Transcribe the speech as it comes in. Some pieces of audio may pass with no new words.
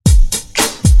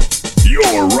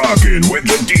You're rocking with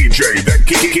the DJ that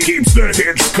keeps the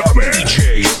hits coming.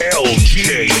 DJ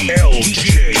L.G.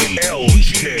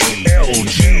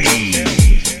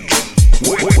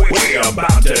 We're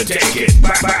about to take it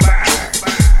back.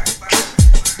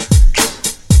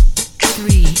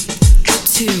 3,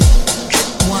 2,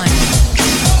 1.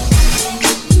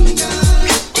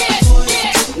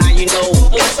 Now you know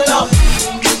what's up.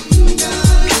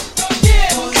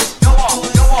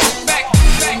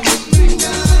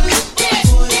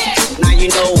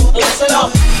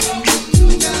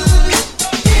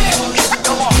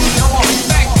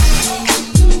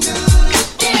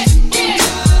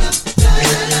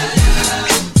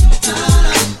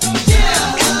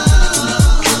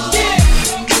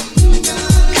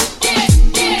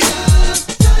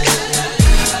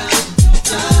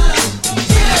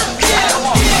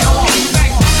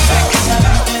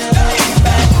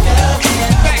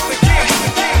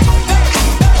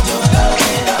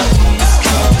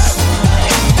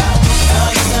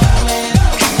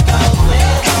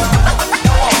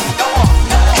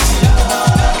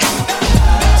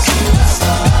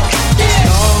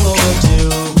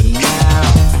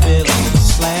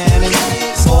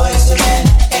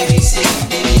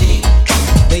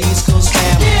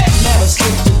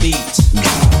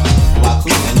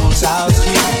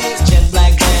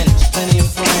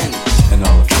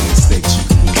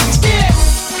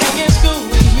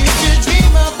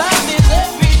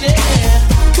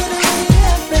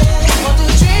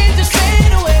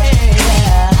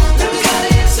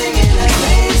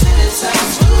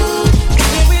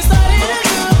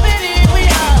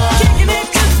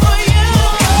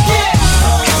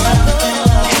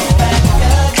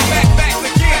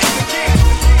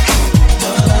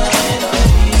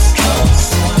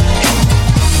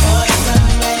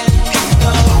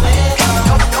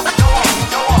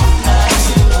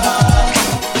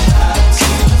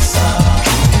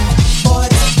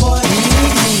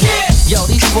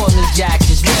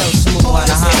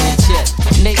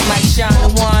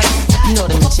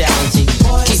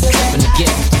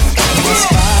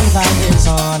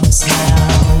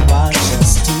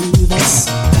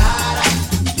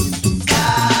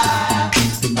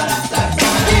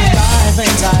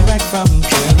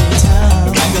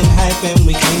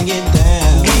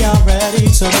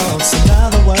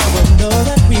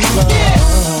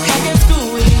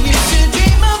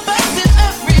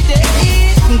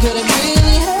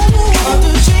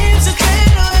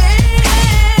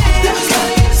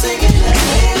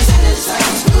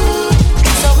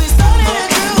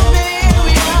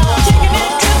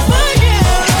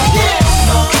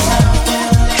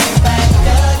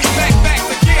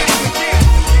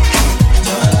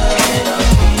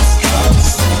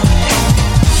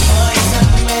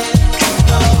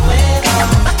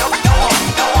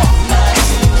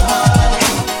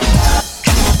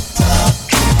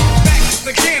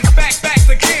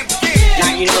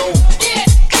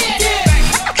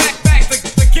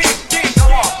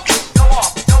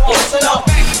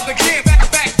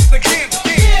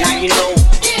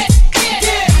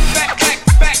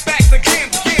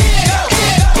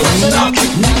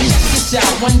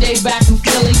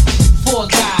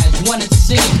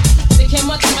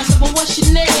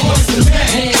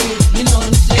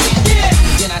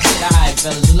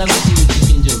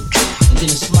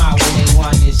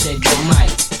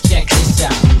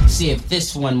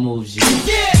 This one moves you.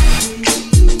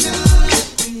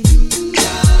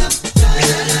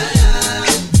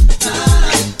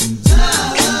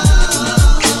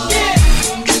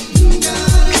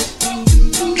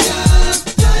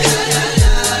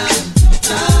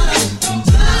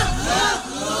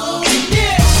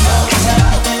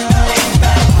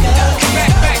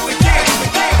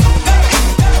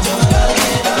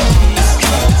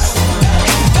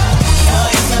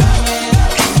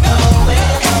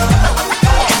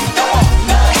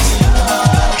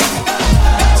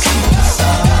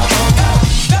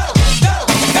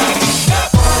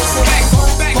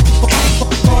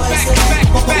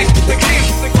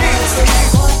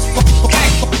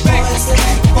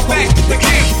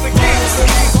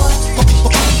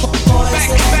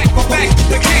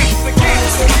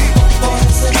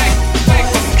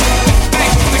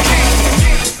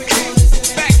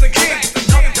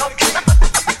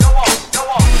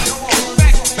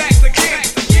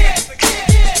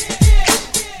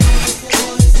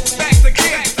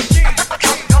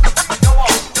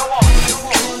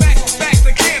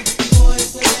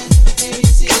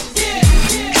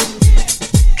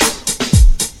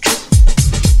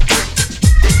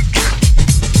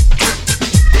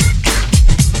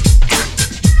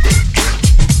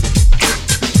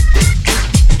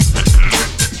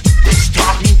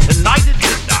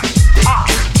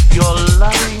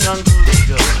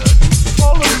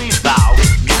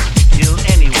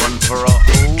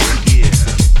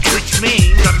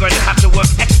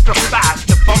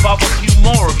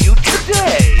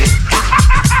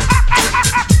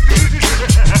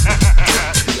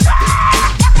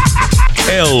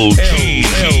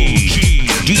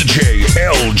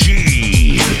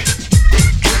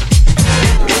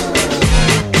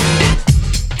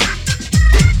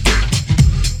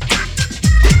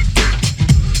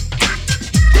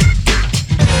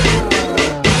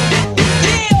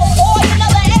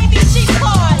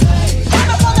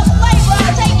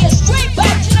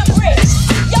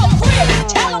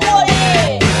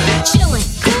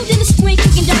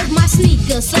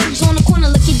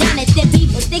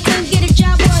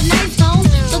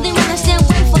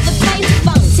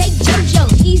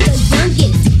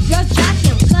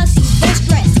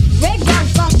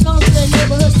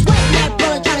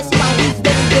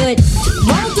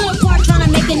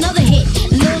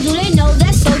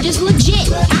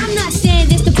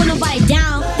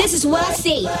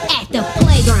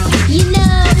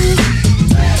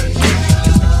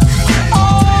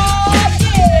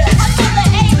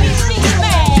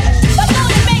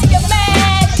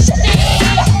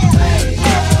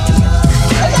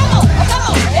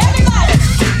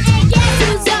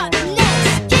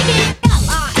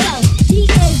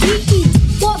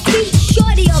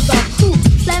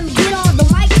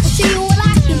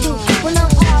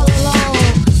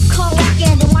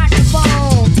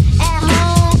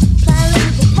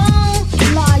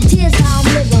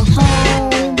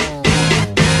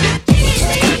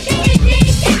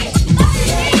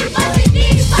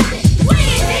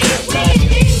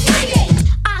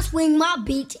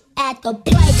 the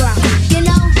playground. You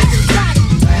know,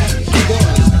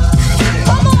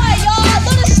 come on, y'all,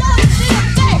 do the shoulders in the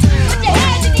back. Put your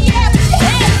hands in the air, put your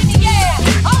hands in the air.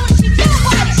 I wanna see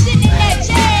nobody sitting in that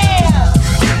chair.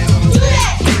 Do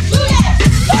that,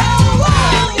 go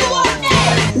roll, you on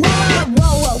that.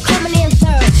 Whoa, coming in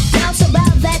third. Now it's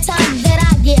about that time that I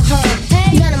get hurt.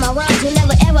 Hey, none of my rhymes will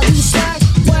never ever be served.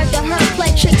 Word to her,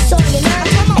 play tricks on your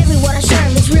nerve. Every word I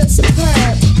serve is real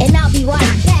superb. And I'll be right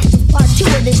back with part 2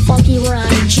 of this funky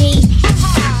rhyme, G.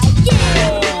 Yeah,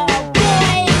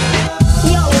 boy.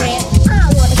 Yo, man, I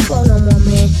don't wanna flow no more,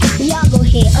 man. Y'all go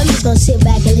ahead. I'm just gonna sit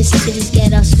back and listen to this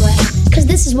ghetto sweat. Cause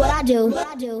this is what I do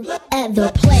at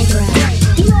the playground.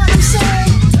 You know what I'm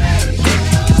saying?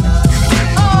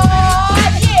 Oh,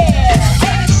 yeah.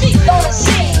 ABC's gonna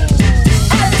sing.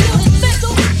 Attitude is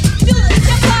mental, music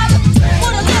hip-hop,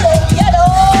 with a little ghetto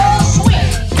swing.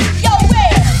 Yo,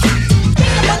 man,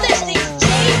 take the ballistics, G.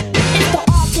 It's the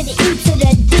R to the E to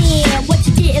the D. What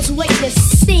you get is what you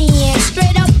see.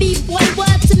 Straight up B-boy,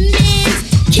 what's a miss?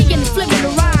 Kicking and flipping the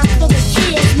rhyme for the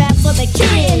kids, man, for the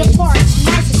kids. In the park,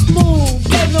 nice and smooth.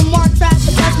 Gave them more tracks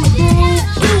to bust my groove.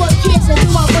 Do a kiss and do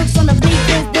my works on the beat.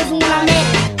 This is what I meant.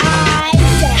 I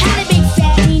had a big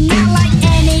fatty, not like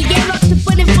Annie. Gave up to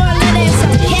put it for a little and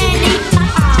some candy.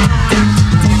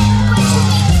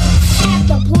 At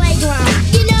the playground,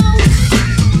 you know.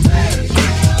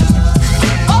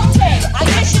 Okay, I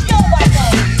guess you know by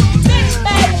now. Mix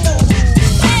bad news.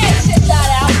 Man, sit that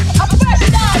out. I'm fresh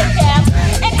out of camp.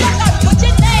 And cause I put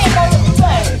your name on the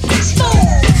play.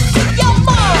 Smooth. Yo,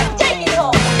 mom, take it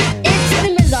home. It's the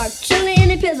Mizark, chilling in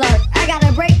the Pizzark. I got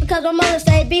a break because my mother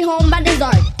said be home by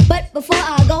dessert. But before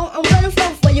I go, I'm gonna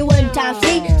flow for you one time,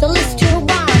 see? So listen to the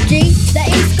rhyme, G. The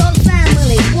East Coast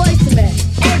family, Boys to Men,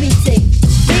 ABC,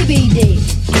 BBD.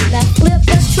 Now flip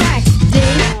the tracks, D.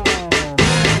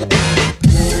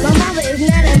 My mother is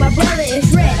Nana and my brother is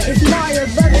Red. It's Mario,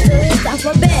 brother, so it's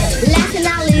alphabet. Last and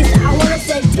not least, I wanna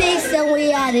say peace and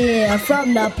we out here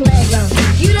from the playground.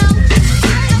 You know?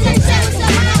 Say what's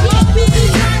up, my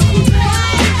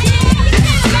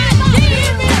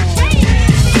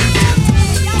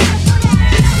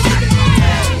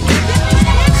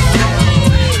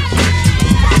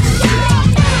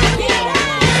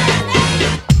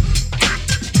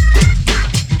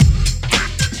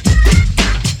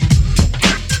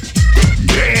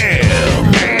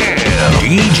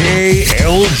DJ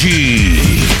L.G.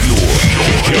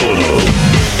 You're killing 'em.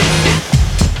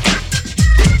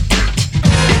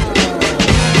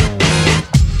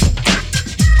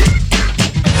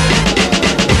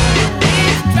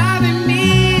 It's driving me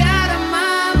out of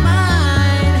my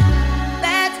mind.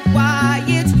 That's why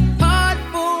it's hard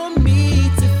for me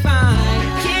to find.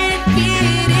 Can't get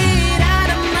it out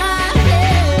of my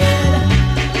head.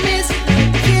 Miss her,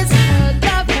 kiss her,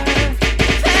 love her.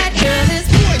 That girl is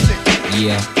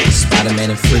Yeah, Spider-Man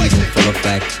and freezing full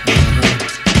effect.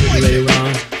 You ready,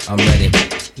 Ron? I'm ready.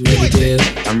 You ready, Bill?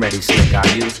 I'm ready, Slick. Are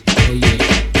you? Oh yeah,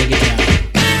 take it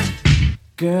down.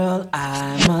 Girl,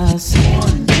 I must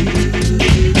warn you.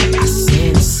 I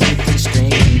sense something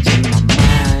strange in my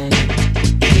mind.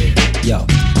 Yo,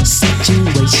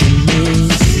 situation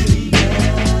is.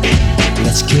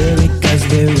 Let's cure it 'cause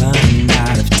we're running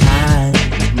out of time.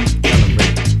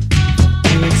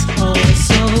 It's all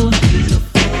so beautiful.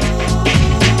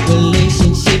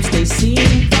 Relationships, they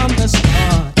seem from the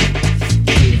start.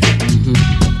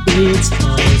 It's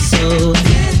all so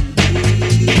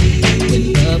when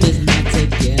love is not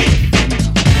together from the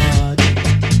heart.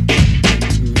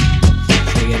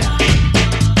 Check it out.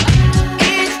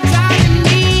 It's driving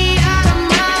me out of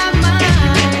my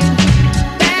mind.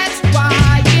 That's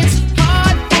why it's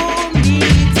hard for me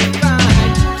to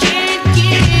find. Can't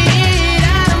get it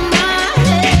out of my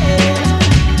head.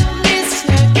 Miss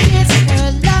her, kiss her,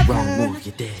 love Wrong her. move,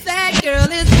 you're dead. That girl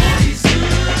is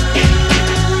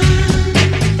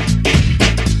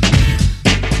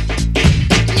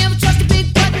never trust a big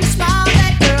button smile.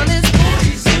 That girl is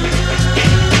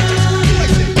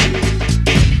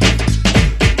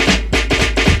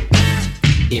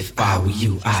If I were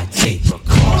you, I'd take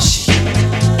precaution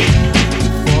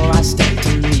before I step to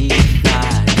meet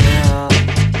my girl.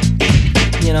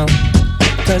 You know,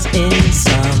 'cause in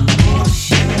some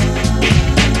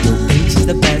your bitch is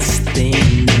the best thing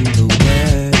in the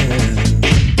world.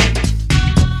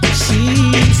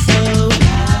 She's so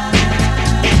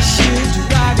fine, she'll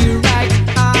drive you right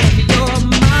out of your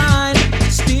mind.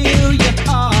 Steal your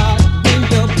heart when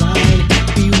you're blind.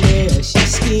 Beware,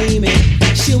 she's scheming.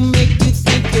 She'll make you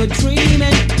think you're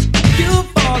dreaming. You'll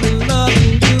fall in love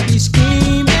and you'll be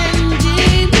screaming,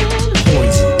 demon.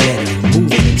 Poison, deadly,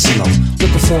 moving and slow.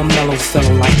 Looking for a mellow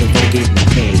fellow like the road getting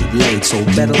paid. get laid, so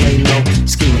better lay low.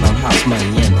 Scheming on house money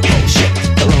and the whole shit.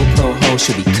 The low pro hoe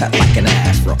should be cut like an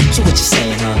afro. So what you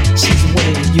saying, huh? She's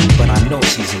winning to you, but I know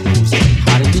she's a loser.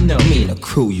 How did you know? Me and the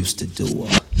crew used to do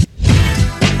her.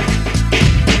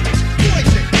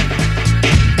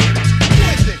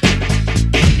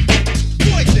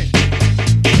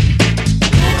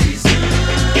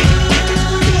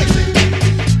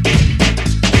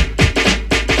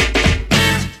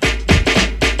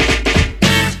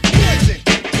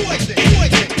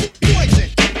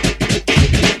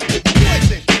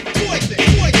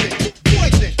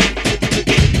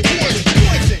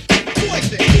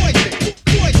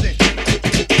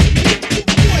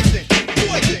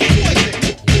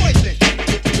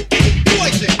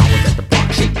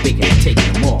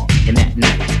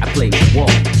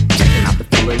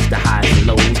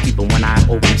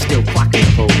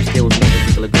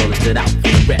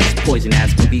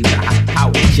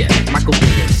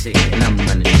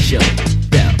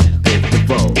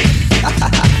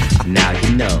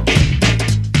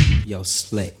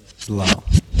 Slick, slow.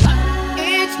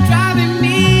 It's driving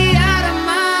me out of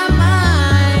my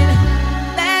mind.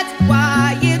 That's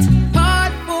why it's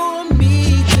hard for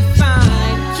me to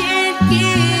find. Can't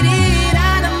get it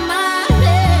out of my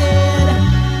head.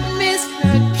 Miss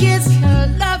her, kiss her,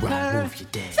 love her.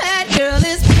 That girl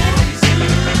is poison.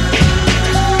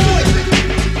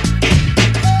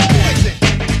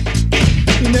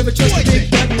 You never trust a big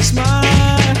button to smile.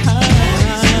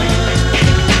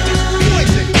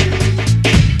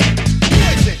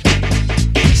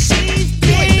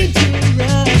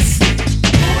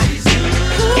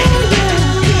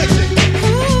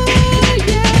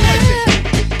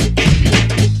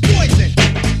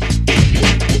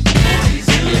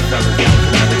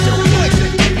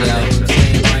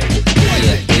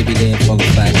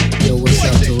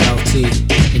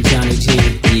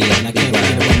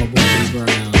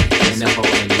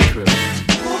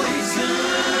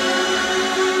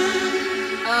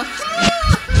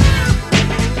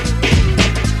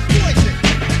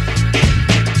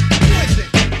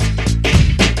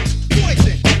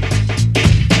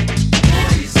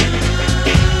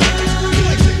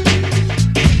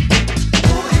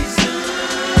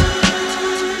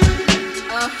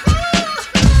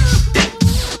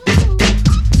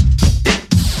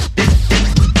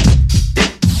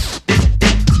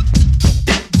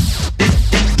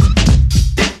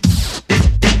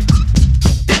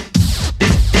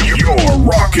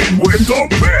 With the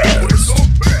best,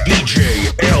 DJ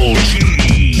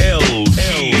L.G. L.G.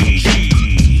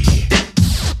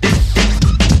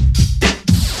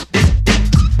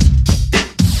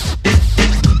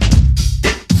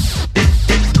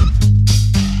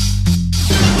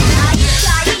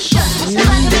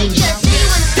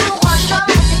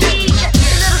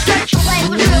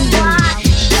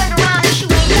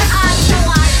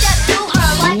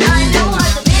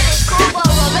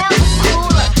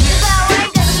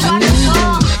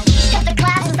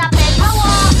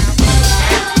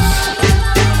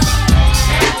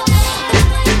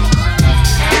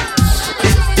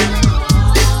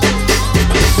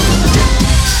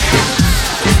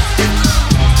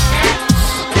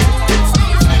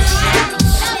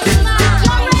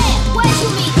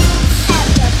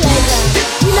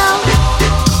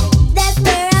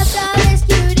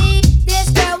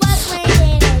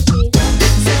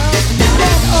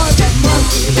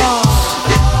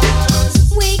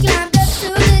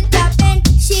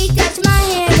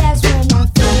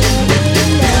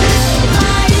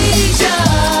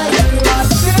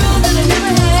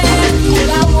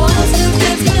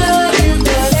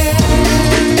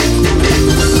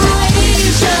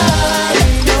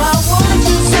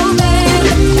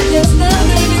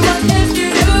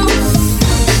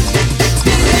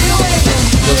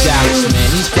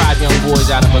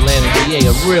 Out of Atlanta, GA,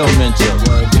 a real mentor.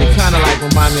 They kinda like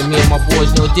remind me of me and my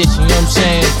boys, No Addition, you know what I'm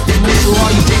saying? So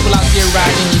all you people out there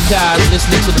riding in your cars,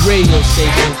 listening to the radio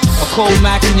station, or cold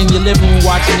maxing in your living room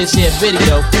watching this here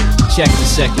video, check the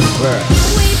second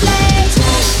verse.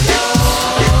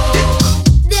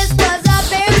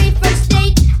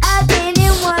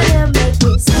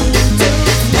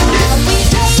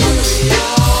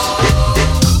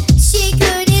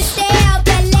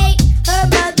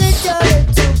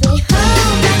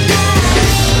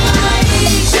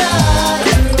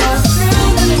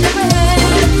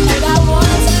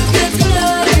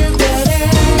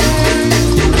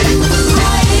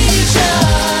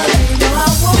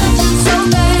 so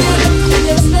bad.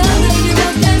 There's nothing you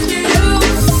can do.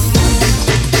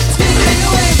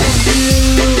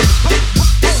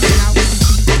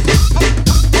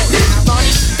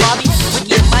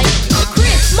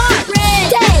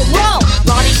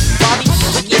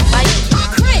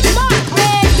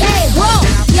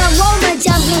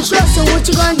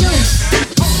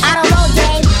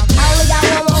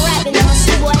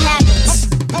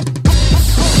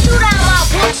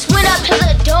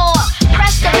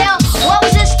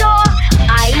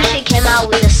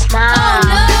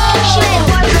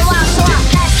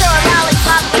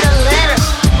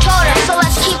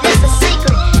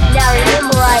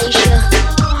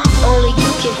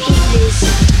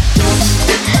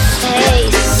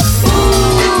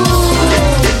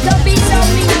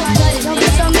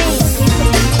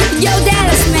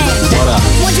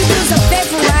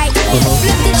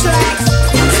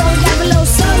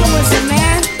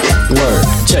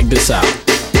 this out.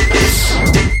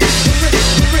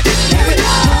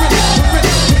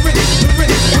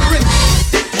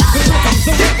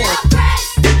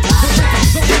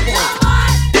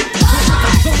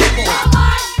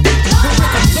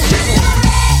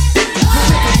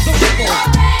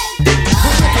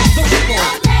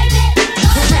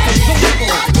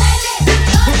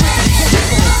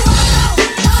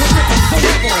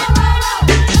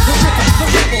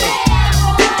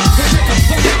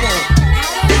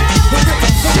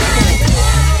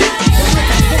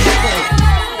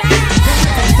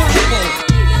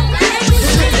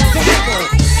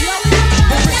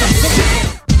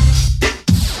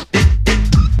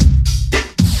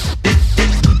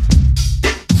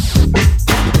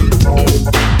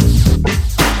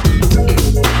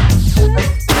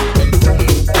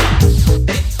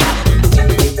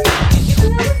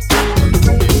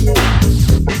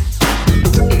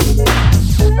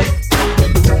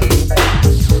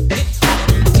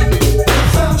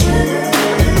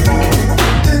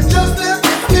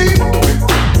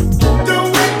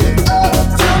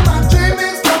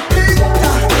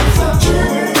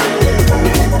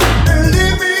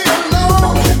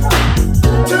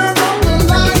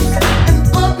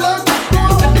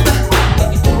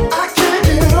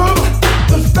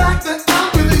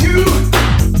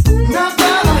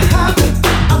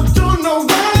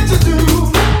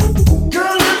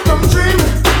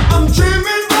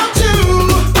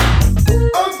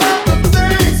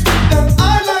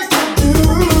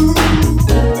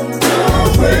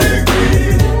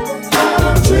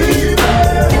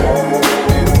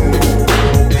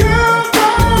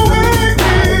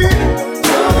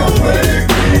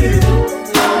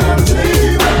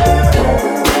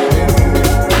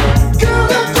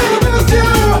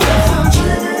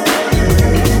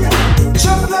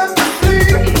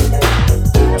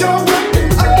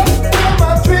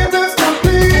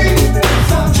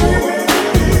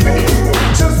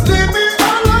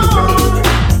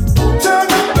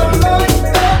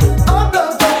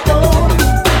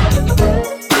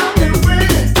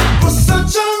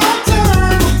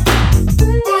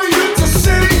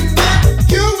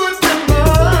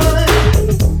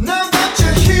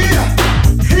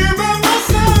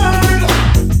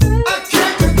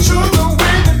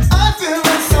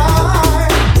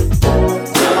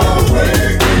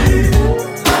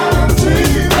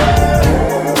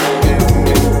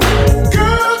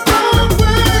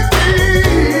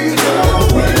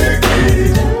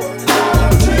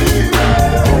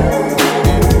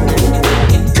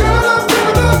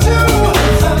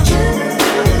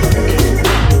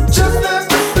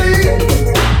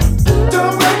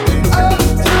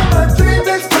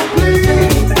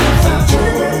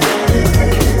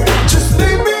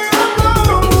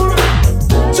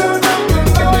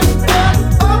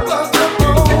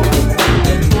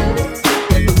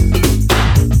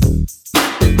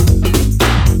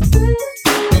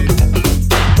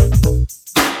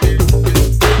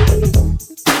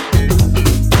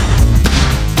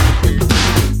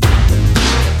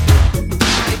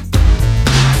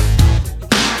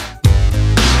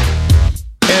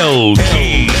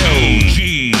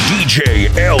 L.G.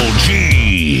 DJ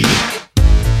L.G.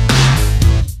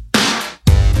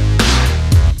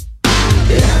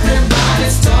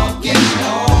 Everybody's talking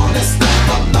all this stuff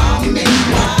about me.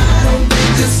 Why don't they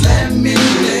just let me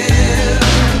live?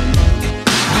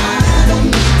 I don't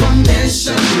need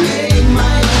permission, make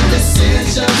my own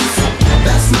decisions.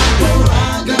 That's my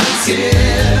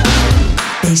prerogative.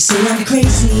 They say I'm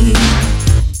crazy,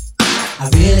 I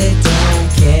really don't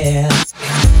care.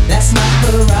 That's my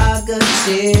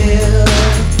prerogative.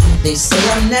 They say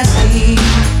I'm nasty,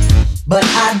 but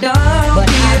I don't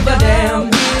give a damn.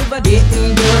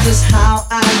 Getting girls is how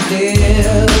I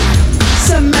live.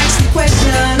 Some ask me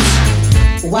questions,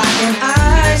 why am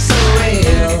I so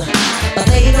real? But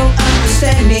they don't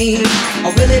understand me,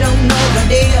 I really don't know the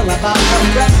deal about a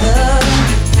brother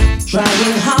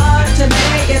trying hard to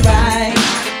make it right.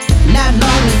 Not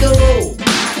long ago,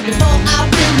 before I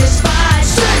win this fight.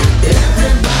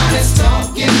 Everybody's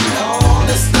talking all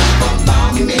this stuff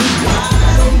about me.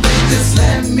 Why don't they just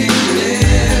let me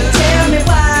live? Tell me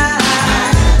why.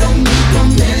 I don't need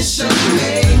permission,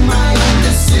 make my own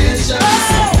decisions.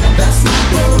 That's my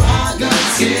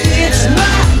prerogative. It's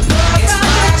my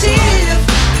prerogative.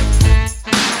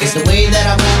 It's the way that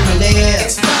I wanna live.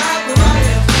 It's my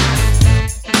prerogative.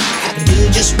 I can do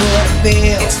just what I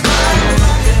feel. It's my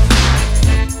prerogative.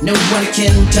 No one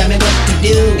can tell me what to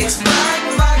do. It's my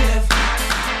prerogative.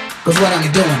 Cause what I'm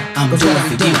doing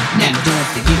for you. Now doing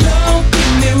for you. Don't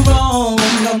get me wrong,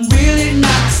 I'm really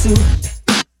not suit.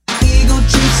 Ego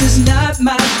trips is not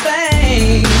my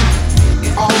thing.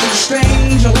 All these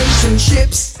strange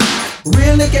relationships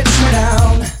really gets me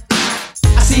down.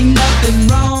 I see nothing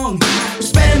wrong with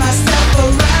spreading myself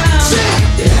around.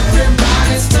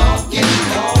 Everybody's talking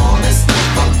all this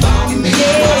stuff about me.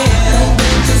 Why don't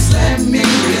they just let me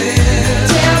live?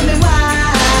 Tell me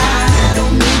why. I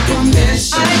don't need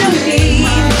permission. I don't need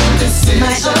my own decision.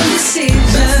 my own decision.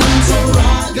 That's my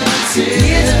prerogative.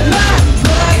 It's my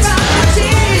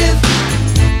prerogative.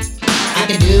 I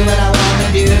can do what I wanna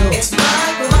do. It's my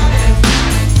prerogative.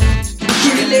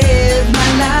 Can you live my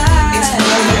life? It's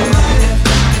my prerogative.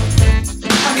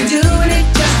 I'm doing it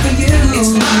just for you.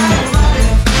 It's my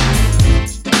prerogative.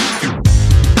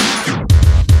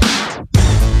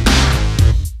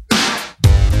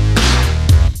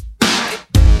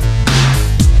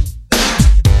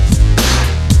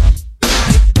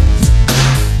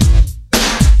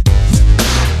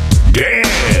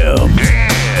 Damn.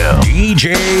 DJ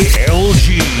L.G.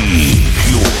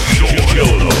 Pure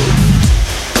Killer.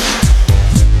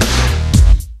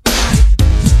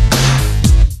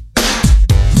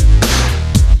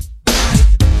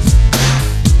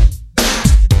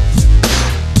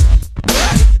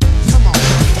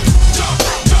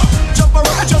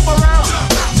 Jump around.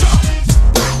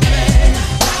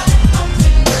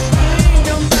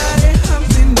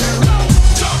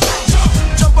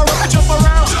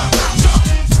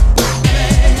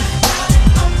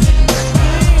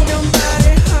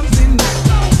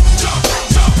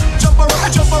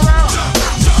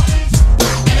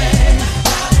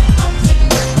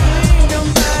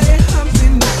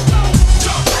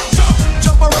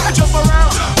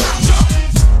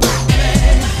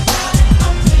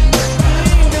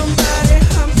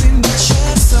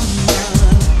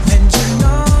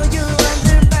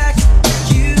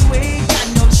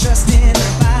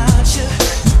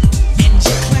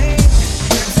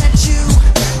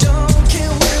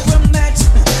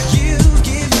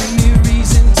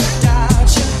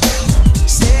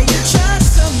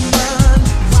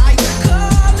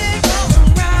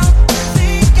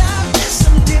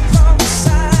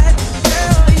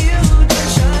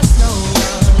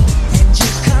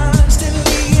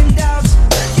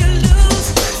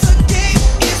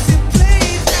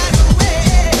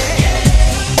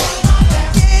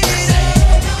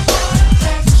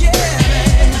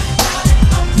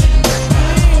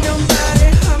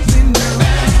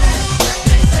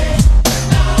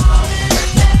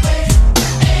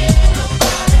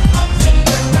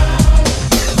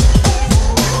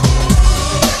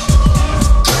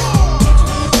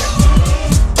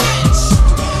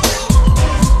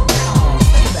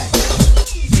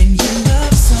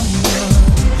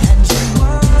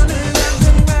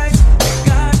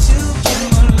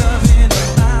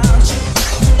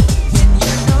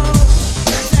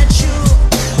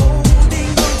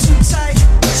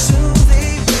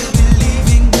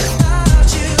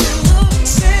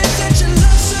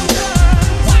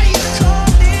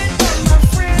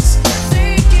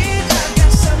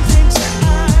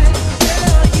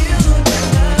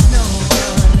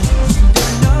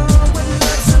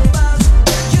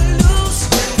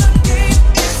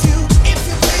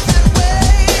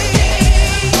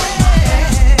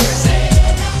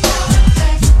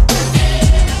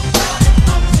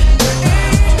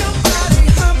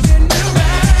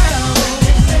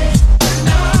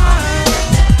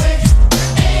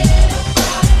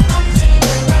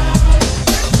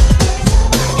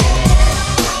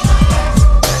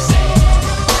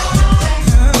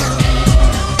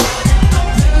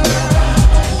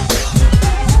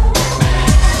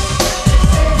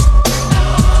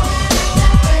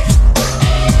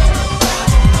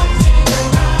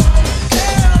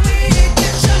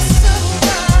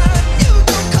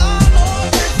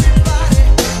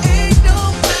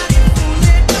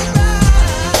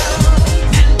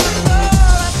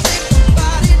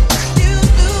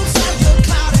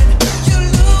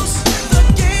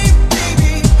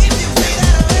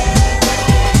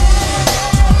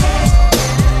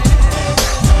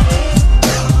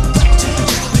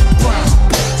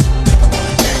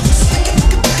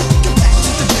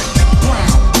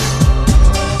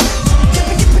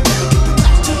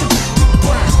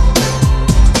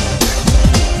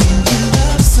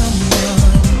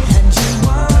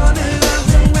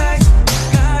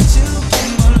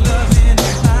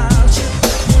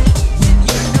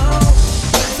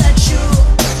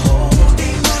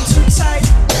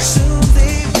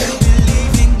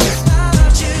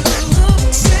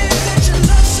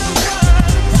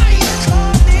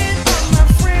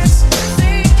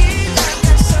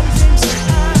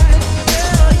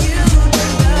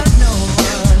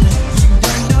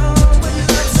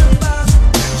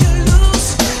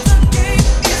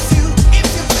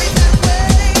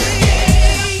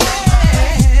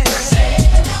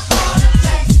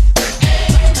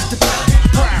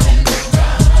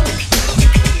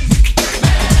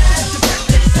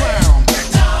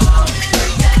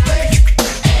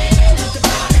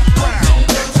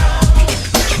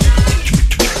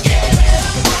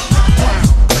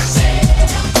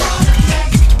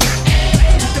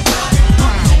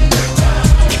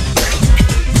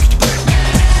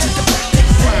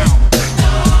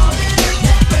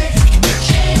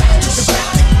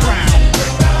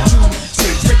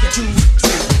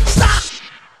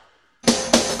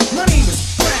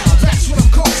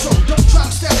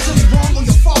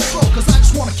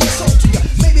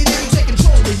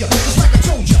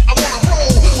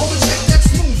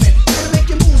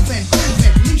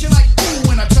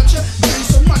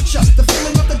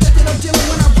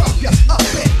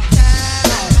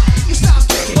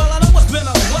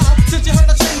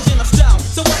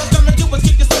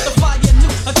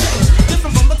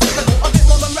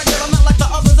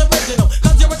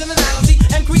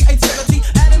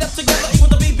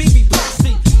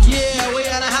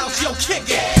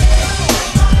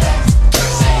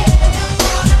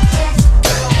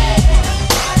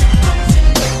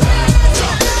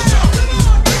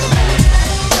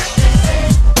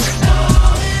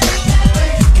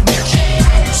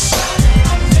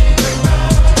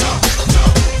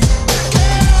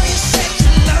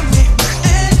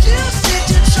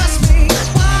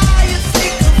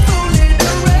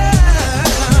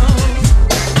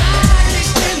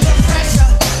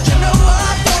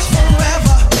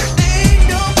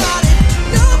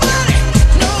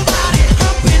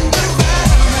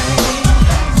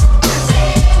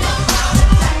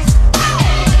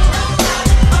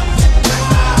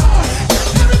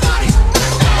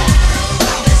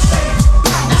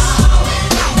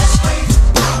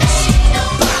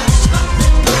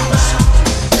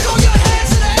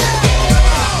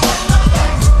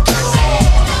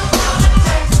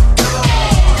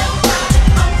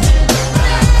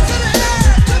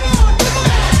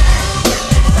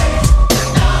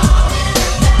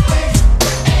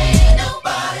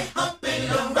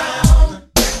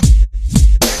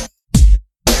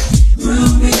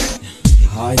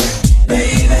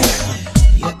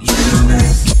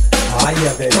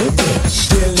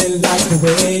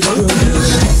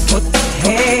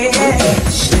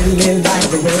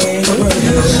 the way you work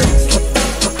it.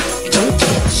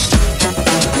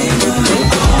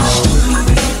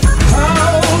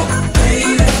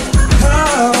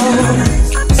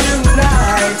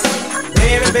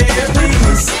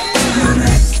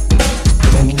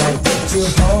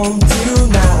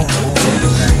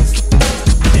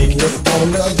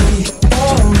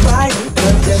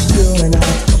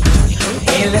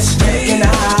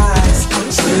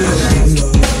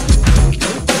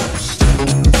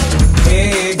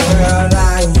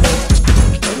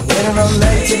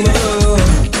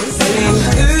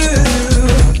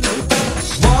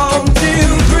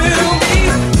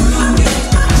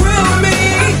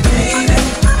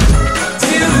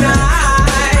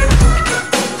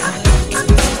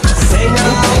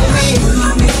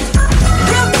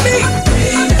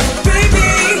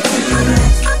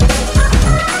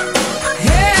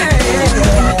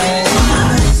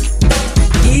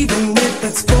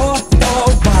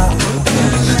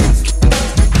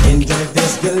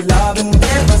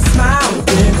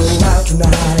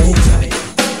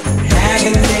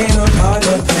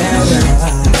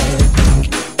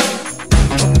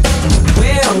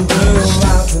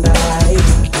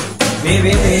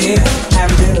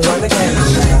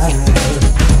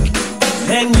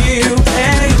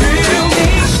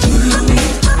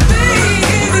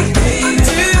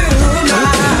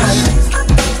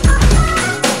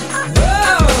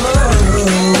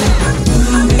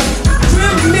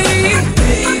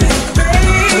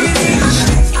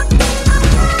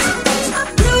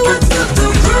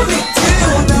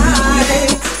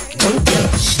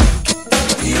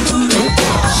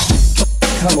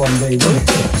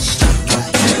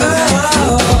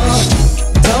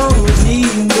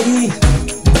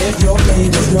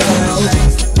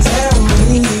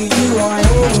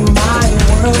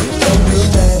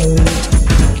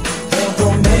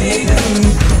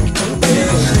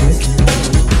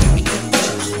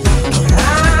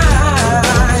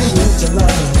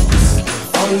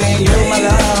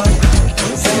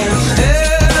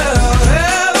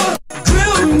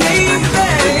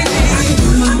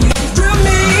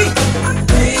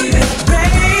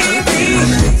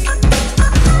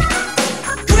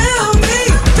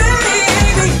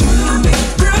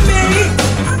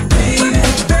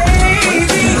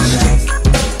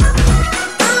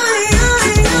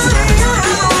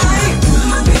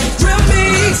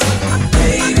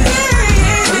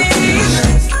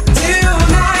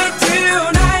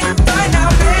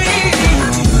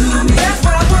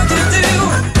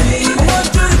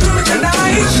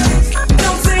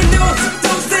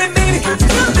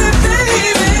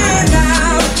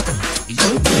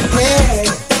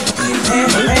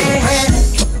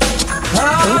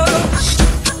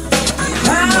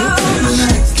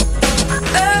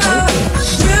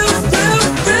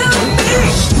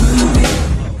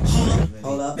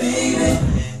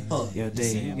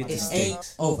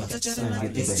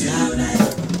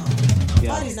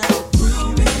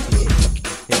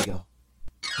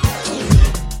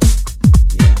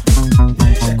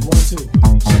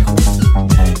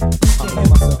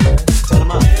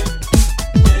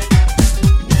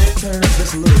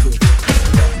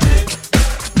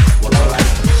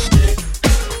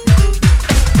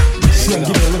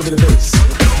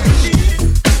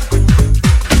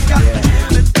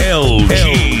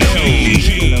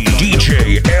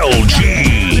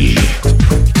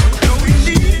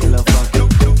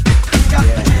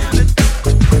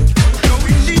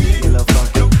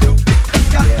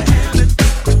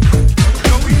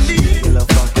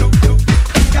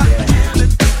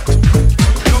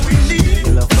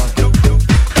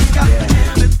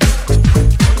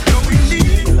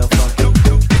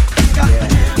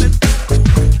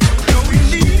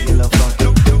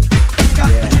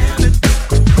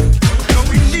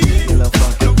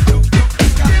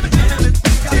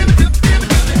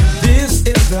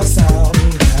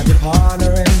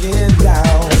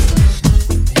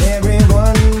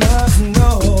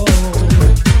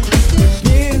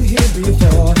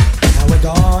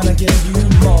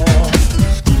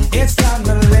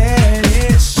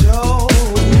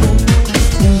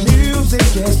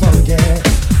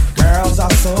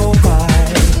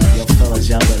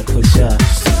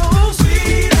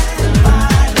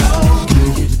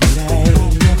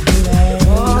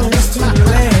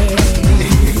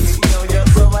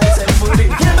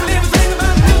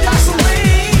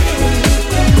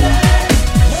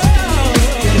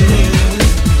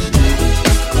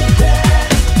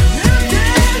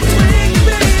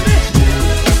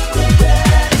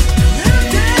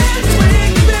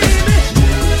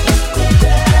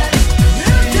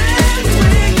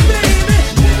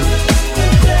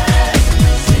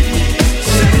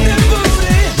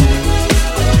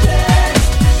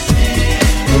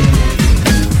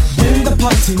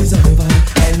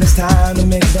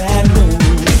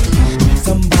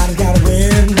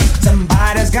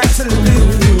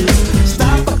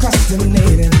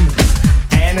 procrastinating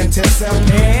and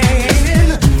anticipating.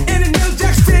 In a New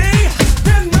Jack City,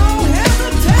 there's no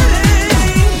hesitating.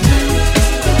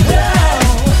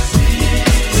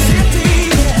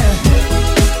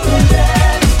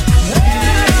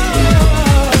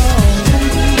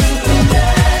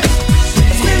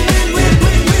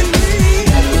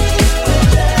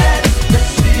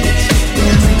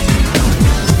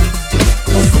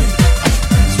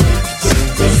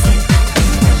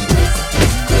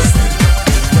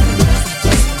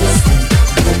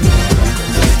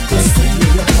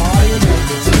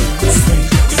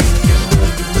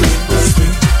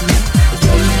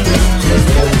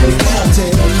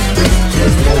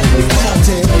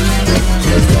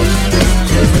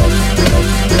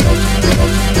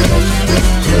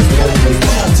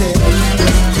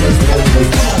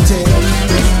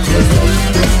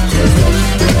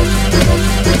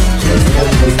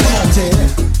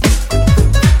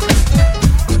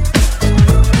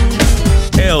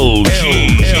 Oh,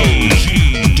 city,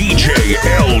 DJ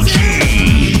L.G.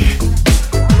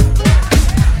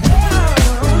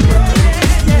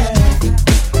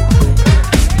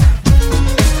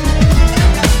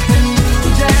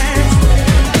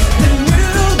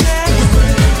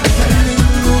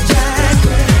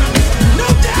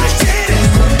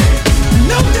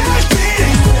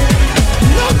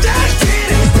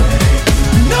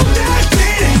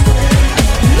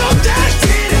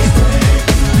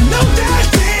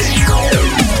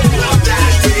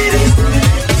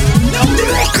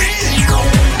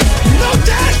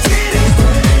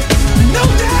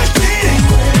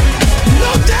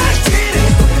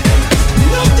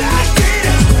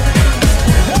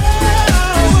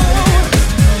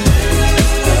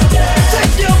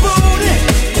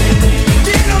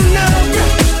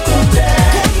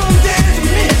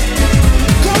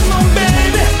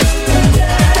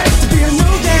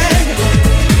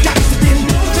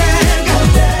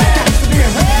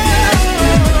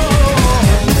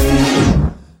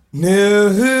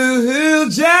 New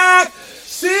Jack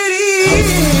City.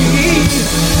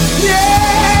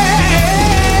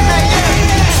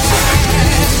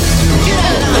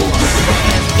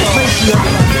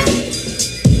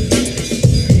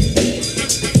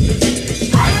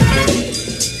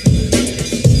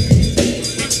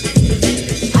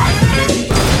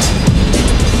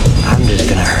 I'm just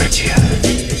gonna hurt you.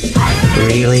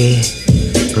 Really,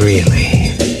 really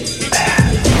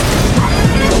bad.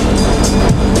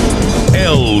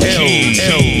 L.G.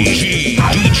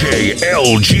 DJ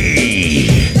L.G.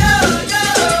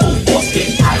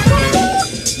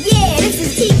 Yeah, this is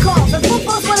T-Call. The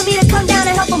Poopos wanted me to come down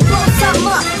and help them blow something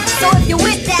up. So if you're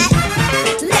with that,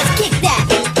 let's kick that.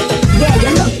 Yeah,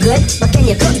 you look good, but can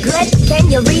you cook good?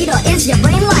 Can you read or is your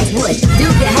brain like wood? Do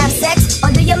you have sex or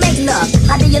do you make love?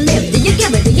 How do you live? Do you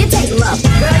give it? Do you take love?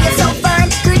 Girl, you're so fine.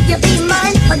 Could you be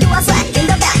mine? Or do I slack in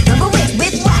the back of a whip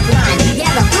with what line? Yeah,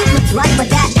 the fruit looks right, but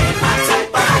that ain't my type.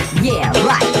 Yeah,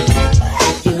 right.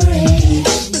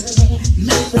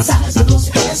 The size of those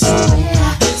pants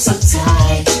so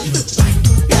tight.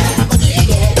 You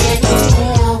get in your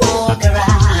hair, walk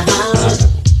around.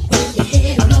 Your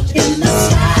head up in the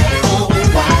sky. Oh,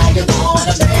 why you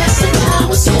wanna mess around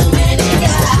with so many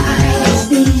guys?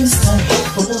 Be so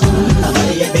helpful. I'll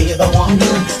be the one to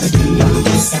be on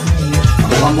your side.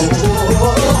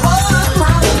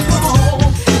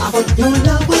 I thought your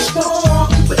love was strong,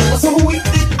 but it was so weak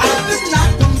that I could not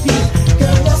compete.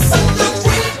 Girl, you're such a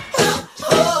freak.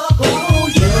 Oh,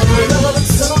 you look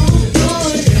so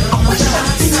good. I wish I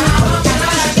could now.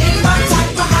 In my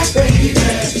type of high, baby.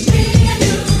 Me and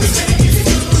you,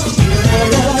 you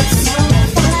look so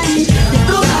fine. You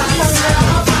look so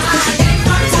fine. In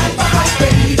my type of high,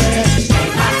 baby. In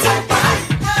my type of high.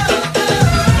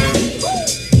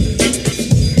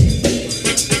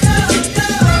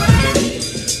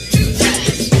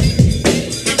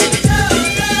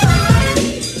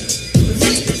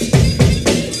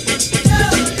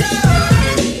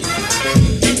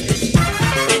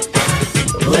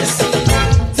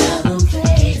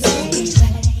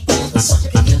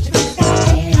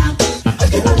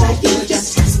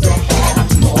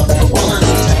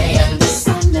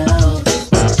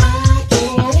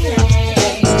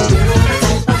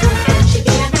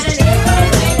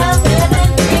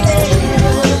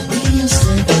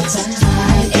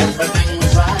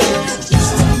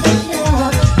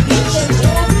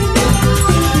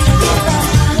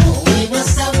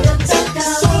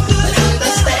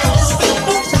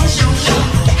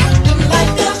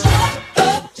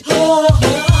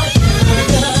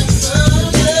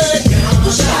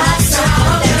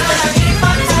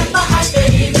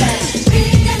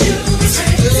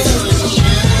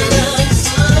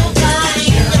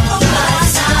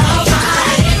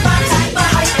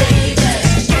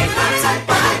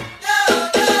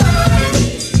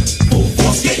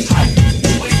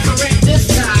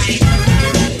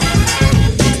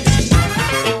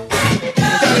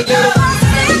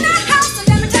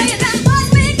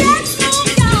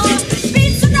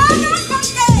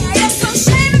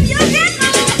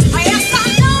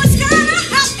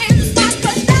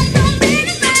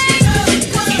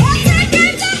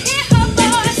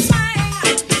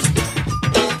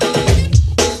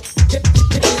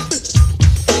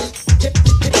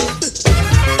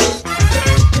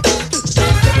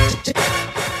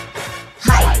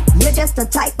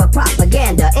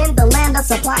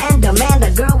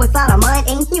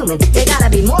 human. They gotta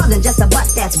be more than just a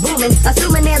butt that's booming.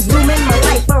 Assuming there's room in my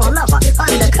life for a lover.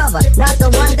 Undercover, not the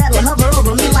one that'll hover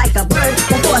over me like a bird.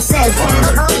 Before says,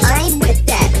 I ain't with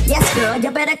that. Yes, girl,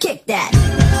 you better kick that.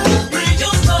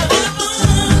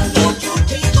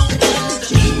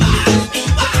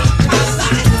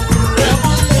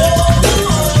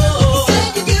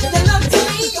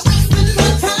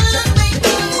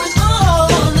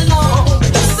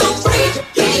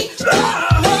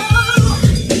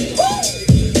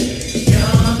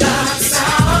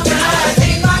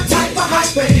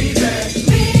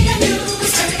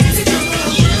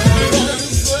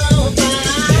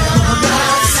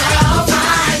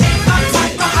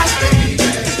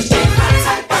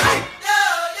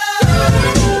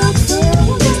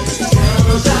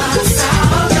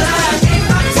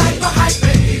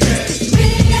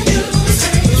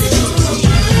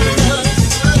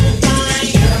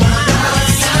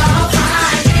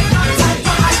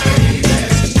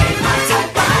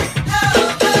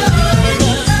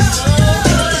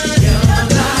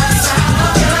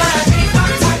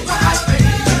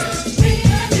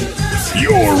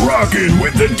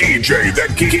 With the DJ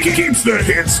that keeps the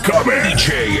hits coming.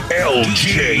 DJ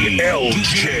LG.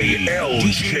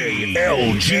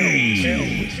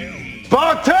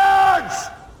 Spartans!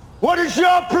 What is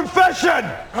your profession?